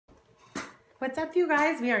What's up, you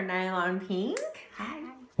guys? We are Nylon Pink. Hi.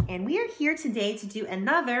 And we are here today to do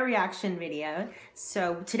another reaction video.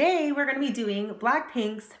 So today we're going to be doing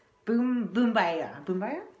BlackPink's BOOMBAYAH.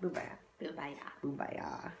 BOOMBAYAH? BOOMBAYAH. BOOMBAYAH.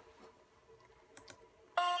 BOOMBAYAH.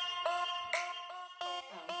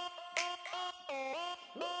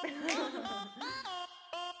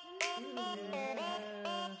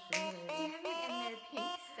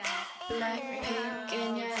 BlackPink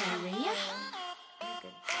in your area.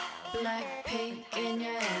 BlackPink in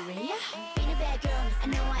your area. Being a bad girl, I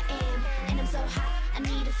know I am, and I'm so hot. I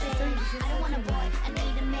need a fan. I don't want a boy, I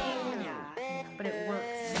need a man. Yeah, but it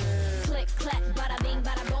works. Click clack, bada bing,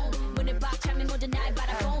 bada boom. 문을 박차면 모든 날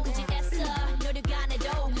바라봄. 그지 됐어, 노력 안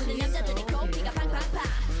해도 모든 남자들이 코피가 팡팡팡,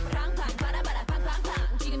 팡팡 바라바라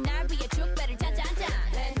팡팡팡. 지금 날 위해 축배를 짠짠짠.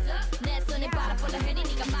 내 손에 바라볼라 해니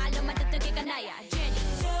네가 말로만 듣던 게가 나야.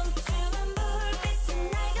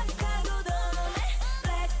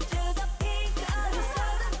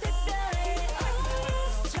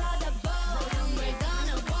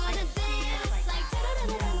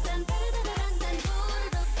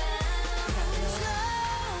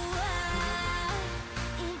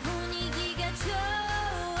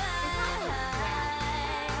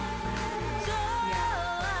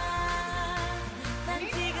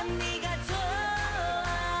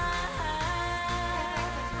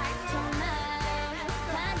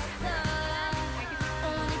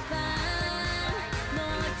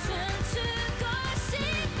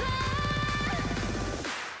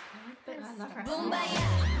 BOOMBAYAH.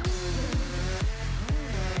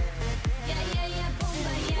 Yeah, yeah, yeah,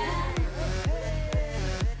 BOOMBAYAH.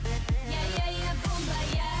 Yeah, yeah, yeah,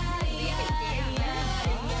 BOOMBAYAH. Yeah, yeah, yeah.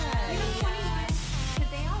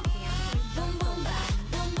 Boom, boom, ba,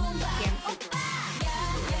 boom, boom, ba. Yeah, yeah,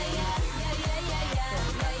 yeah, yeah, yeah, yeah, yeah,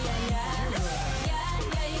 yeah, yeah. Yeah,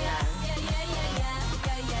 yeah, yeah, yeah, yeah, yeah, yeah,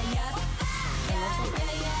 yeah, yeah, yeah. Yeah,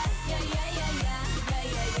 yeah, yeah, yeah, yeah, yeah, yeah, yeah,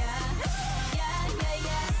 yeah.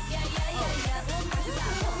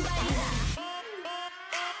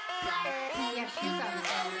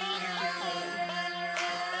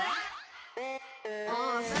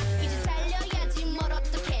 이제 달려야지 뭘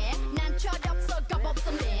어떡해 난 철없어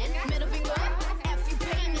겁없어 man Middle finger F you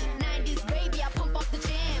pay me 90s baby I pump up the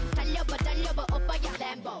jam 달려봐 달려봐 오빠야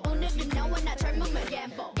Lambo 오늘은 너와 나 젊음을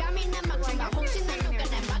gamble 감이나 막지마 혹시나 누가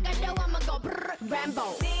날 막아도 I'ma go brrr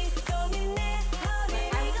Rambo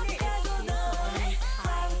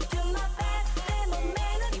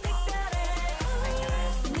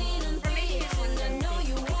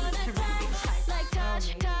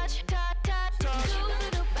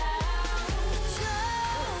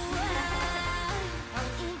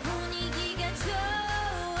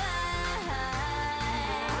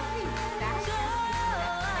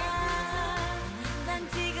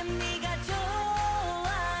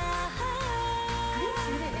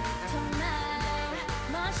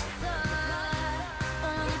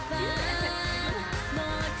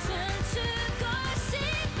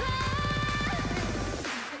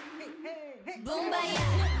BOOMBAYAH.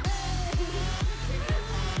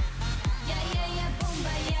 Yeah, yeah, yeah,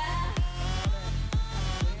 BOOMBAYAH.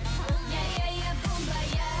 Yeah, yeah, yeah,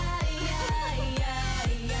 BOOMBAYAH. Yeah, yeah, yeah,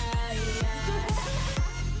 yeah.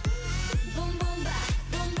 Boom, boom, ba,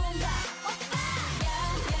 boom, boom, ba. Yeah,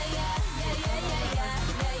 yeah, yeah, yeah, yeah, yeah, yeah,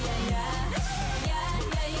 yeah, yeah. Yeah,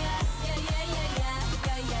 yeah, yeah, yeah, yeah, yeah, yeah,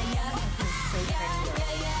 yeah, yeah, yeah. Yeah, yeah,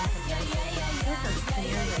 yeah, yeah, yeah, yeah,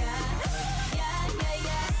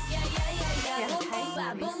 yeah, yeah, yeah.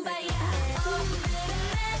 BOOMBAYAH.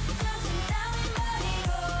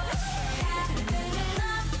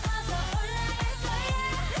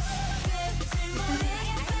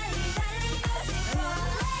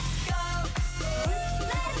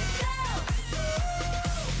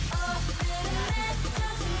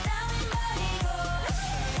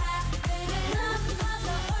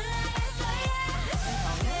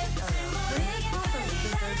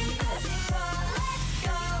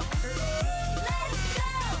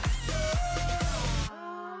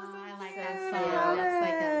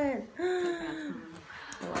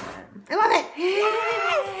 I love it.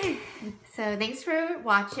 So thanks for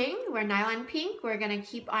watching. We're Nylon Pink. We're going to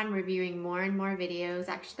keep on reviewing more and more videos.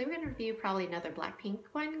 Actually, we're going to review probably another BlackPink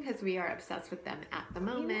one because we are obsessed with them at the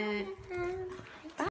moment. Yeah.